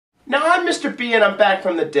Now I'm Mr. B and I'm back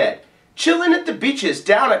from the dead. Chillin' at the beaches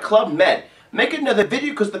down at Club Med. Make another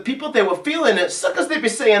video cause the people they were feeling it, suckers they be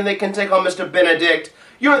saying they can take on Mr. Benedict.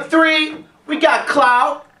 Unit 3, we got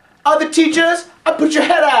clout. Other teachers, I put your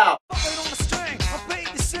head out.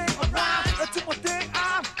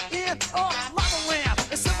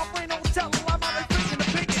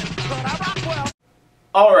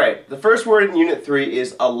 Alright, the first word in Unit 3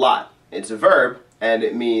 is allot. It's a verb, and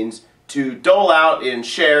it means to dole out in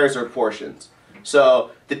shares or portions.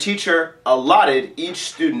 So, the teacher allotted each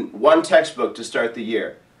student one textbook to start the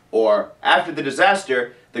year. Or, after the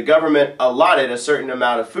disaster, the government allotted a certain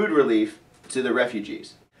amount of food relief to the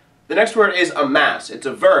refugees. The next word is amass. It's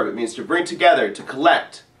a verb. It means to bring together, to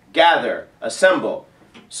collect, gather, assemble.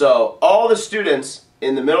 So, all the students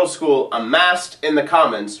in the middle school amassed in the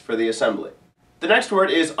commons for the assembly. The next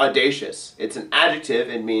word is audacious. It's an adjective.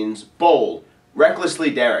 It means bold, recklessly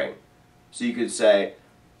daring. So you could say,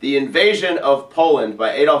 the invasion of Poland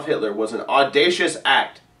by Adolf Hitler was an audacious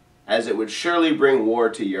act, as it would surely bring war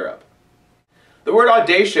to Europe. The word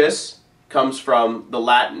audacious comes from the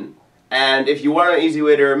Latin, and if you want an easy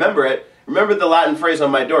way to remember it, remember the Latin phrase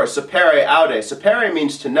on my door, sapere aude. Sapere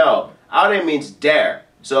means to know, aude means dare.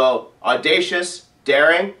 So, audacious,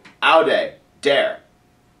 daring, aude, dare.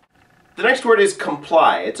 The next word is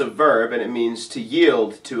comply. It's a verb and it means to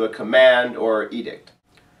yield to a command or edict.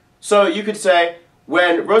 So you could say,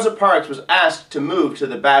 when Rosa Parks was asked to move to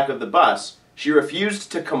the back of the bus, she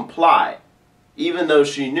refused to comply, even though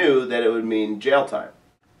she knew that it would mean jail time.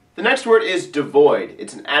 The next word is devoid.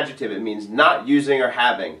 It's an adjective. It means not using or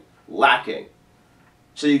having, lacking.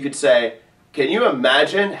 So you could say, can you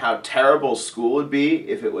imagine how terrible school would be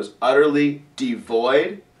if it was utterly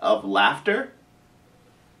devoid of laughter?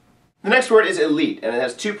 The next word is elite, and it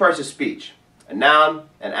has two parts of speech, a noun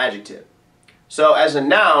and adjective. So as a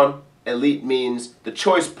noun, elite means the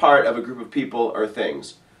choice part of a group of people or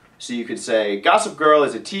things. So you could say, Gossip Girl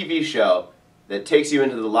is a TV show that takes you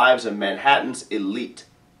into the lives of Manhattan's elite,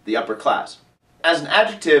 the upper class. As an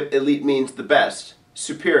adjective, elite means the best,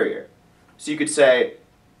 superior. So you could say,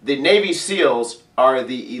 the Navy SEALs are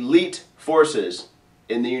the elite forces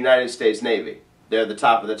in the United States Navy. They're the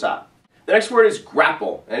top of the top. The next word is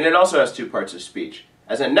grapple, and it also has two parts of speech.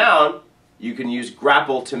 As a noun, you can use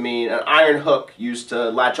grapple to mean an iron hook used to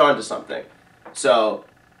latch onto something. So,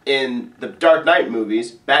 in the Dark Knight movies,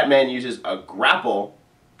 Batman uses a grapple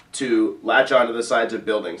to latch onto the sides of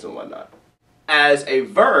buildings and whatnot. As a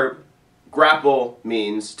verb, grapple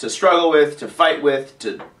means to struggle with, to fight with,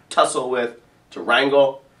 to tussle with, to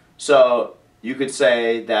wrangle. So, you could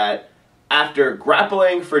say that after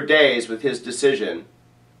grappling for days with his decision,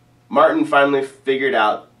 Martin finally figured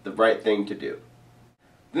out the right thing to do.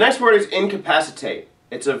 The next word is incapacitate.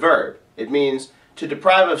 It's a verb. It means to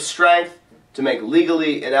deprive of strength, to make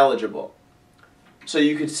legally ineligible. So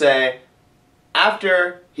you could say,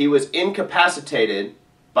 after he was incapacitated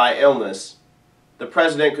by illness, the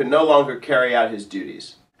president could no longer carry out his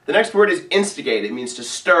duties. The next word is instigate. It means to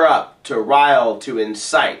stir up, to rile, to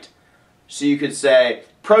incite. So you could say,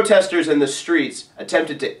 protesters in the streets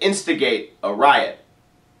attempted to instigate a riot,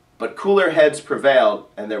 but cooler heads prevailed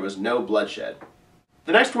and there was no bloodshed.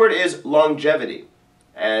 The next word is longevity,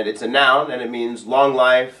 and it's a noun and it means long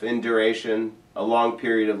life, in duration, a long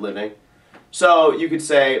period of living. So you could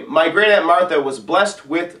say, my great Aunt Martha was blessed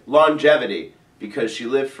with longevity because she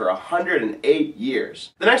lived for 108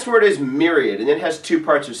 years. The next word is myriad, and it has two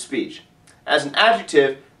parts of speech. As an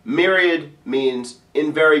adjective, myriad means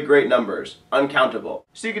in very great numbers, uncountable.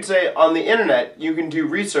 So you could say, on the internet, you can do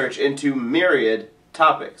research into myriad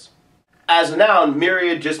topics. As a noun,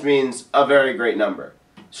 myriad just means a very great number.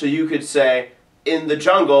 So you could say, in the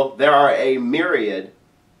jungle, there are a myriad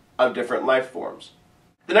of different life forms.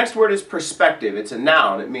 The next word is perspective. It's a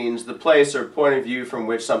noun. It means the place or point of view from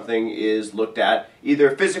which something is looked at,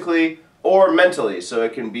 either physically or mentally, so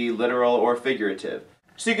it can be literal or figurative.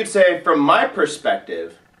 So you could say, from my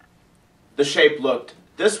perspective, the shape looked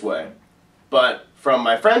this way, but from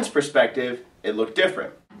my friend's perspective, it looked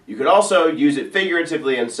different. You could also use it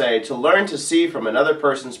figuratively and say, to learn to see from another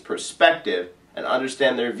person's perspective and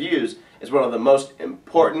understand their views is one of the most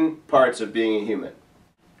important parts of being a human.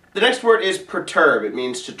 The next word is perturb. It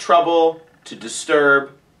means to trouble, to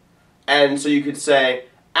disturb. And so you could say,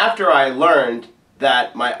 after I learned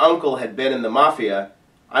that my uncle had been in the mafia,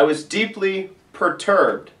 I was deeply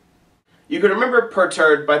perturbed. You could remember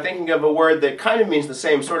perturbed by thinking of a word that kind of means the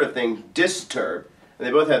same sort of thing, disturb. And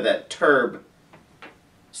they both have that turb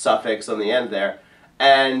suffix on the end there.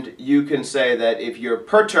 And you can say that if you're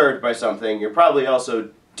perturbed by something, you're probably also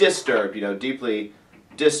disturbed, deeply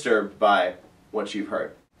disturbed by what you've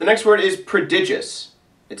heard. The next word is prodigious.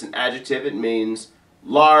 It's an adjective. It means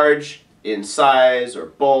large, in size or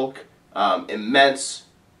bulk, immense,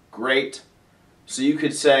 great. So you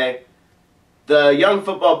could say, the young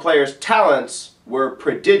football player's talents were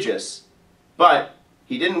prodigious, but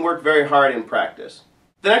he didn't work very hard in practice.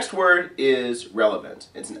 The next word is relevant.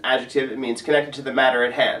 It's an adjective. It means connected to the matter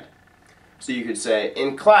at hand. So you could say,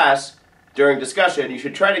 in class, during discussion, you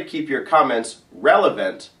should try to keep your comments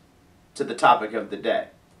relevant to the topic of the day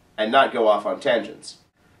and not go off on tangents.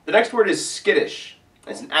 The next word is skittish.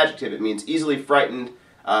 It's an adjective. It means easily frightened,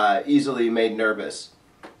 easily made nervous.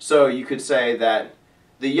 So you could say that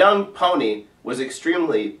the young pony was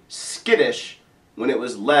extremely skittish when it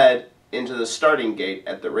was led into the starting gate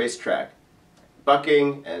at the racetrack,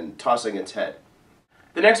 bucking and tossing its head.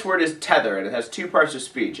 The next word is tether, and it has two parts of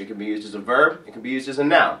speech. It can be used as a verb, it can be used as a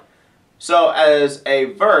noun. So as a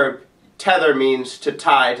verb, tether means to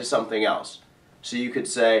tie to something else. So you could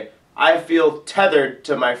say, I feel tethered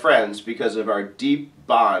to my friends because of our deep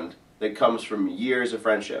bond that comes from years of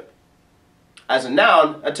friendship. As a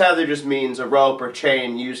noun, a tether just means a rope or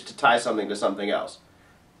chain used to tie something to something else.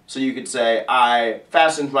 So you could say, I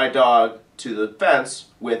fastened my dog to the fence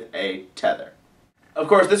with a tether. Of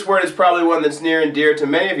course, this word is probably one that's near and dear to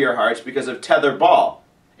many of your hearts because of tether ball.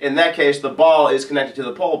 In that case, the ball is connected to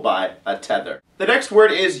the pole by a tether. The next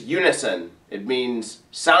word is unison. It means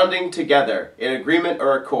sounding together, in agreement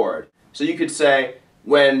or accord. So you could say,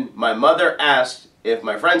 when my mother asked if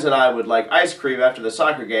my friends and I would like ice cream after the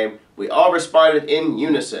soccer game, we all responded in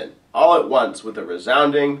unison, all at once, with a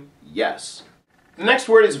resounding yes. The next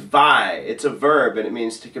word is vie. It's a verb, and it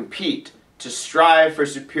means to compete, to strive for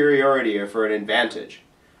superiority or for an advantage.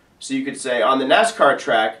 So you could say, on the NASCAR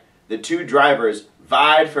track, the two drivers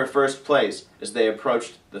vied for first place as they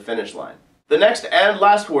approached the finish line. The next and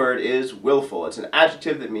last word is willful. It's an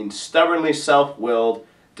adjective that means stubbornly self-willed,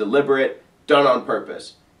 deliberate, done on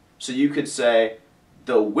purpose. So you could say,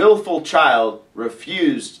 the willful child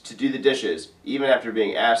refused to do the dishes even after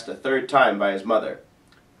being asked a third time by his mother.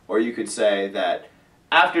 Or you could say that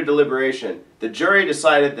after deliberation, the jury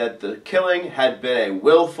decided that the killing had been a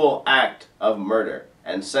willful act of murder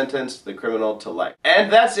and sentenced the criminal to life.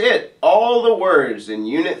 And that's it! All the words in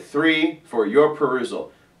Unit 3 for your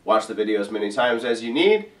perusal. Watch the video as many times as you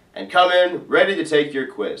need and come in ready to take your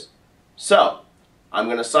quiz. So, I'm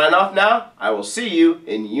going to sign off now. I will see you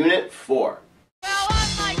in Unit 4. Well,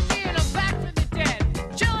 I'm like being a back from the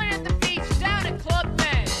dead, chilling at the beach down at Club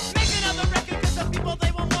Med, making another record because the people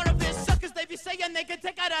they want more of this, suckers they be saying they can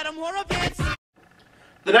take out Adam more of it.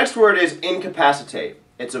 The next word is incapacitate.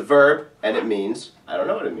 It's a verb, and it means, I don't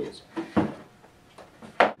know what it means.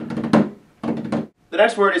 The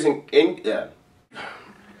next word is The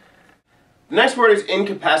next word is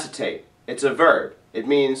incapacitate. It's a verb. It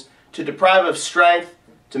means to deprive of strength,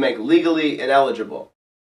 to make legally ineligible.